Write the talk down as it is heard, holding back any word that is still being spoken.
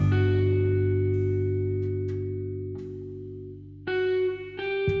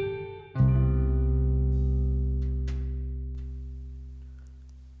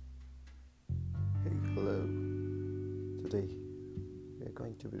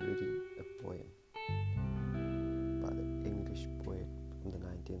reading a poem by the English poet from the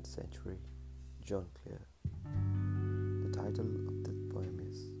 19th century, John Clare. The title of the poem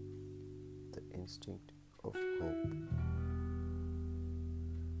is The Instinct of Hope.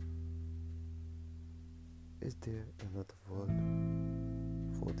 Is there another world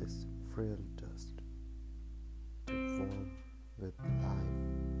for this frail dust to warm with life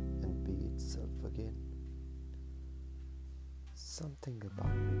and be itself again? Something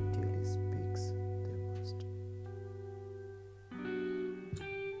about me daily speaks there must.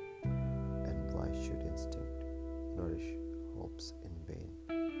 And why should instinct nourish hopes in vain?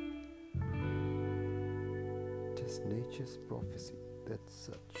 'Tis nature's prophecy that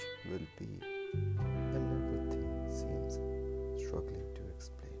such will be, and everything seems struggling to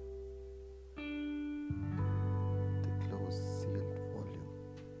explain. The close sealed volume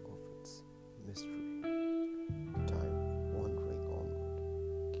of its mystery, time wandering onward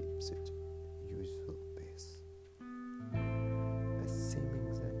keeps its usual pace. As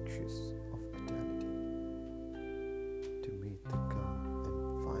seemings anxious of eternity to meet the calm and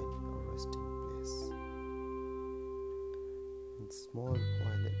find a resting place. In small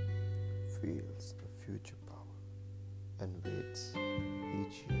violet feels a future power and waits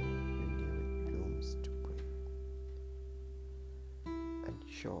each year renewing blooms to bring. And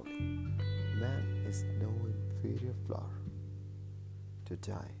surely man is no inferior flower to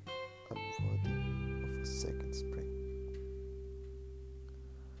die unworthy of a second spring.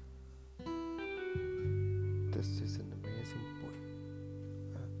 This is an amazing poem,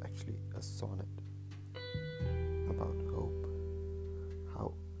 actually a sonnet about hope,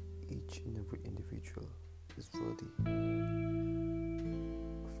 how each and every individual is worthy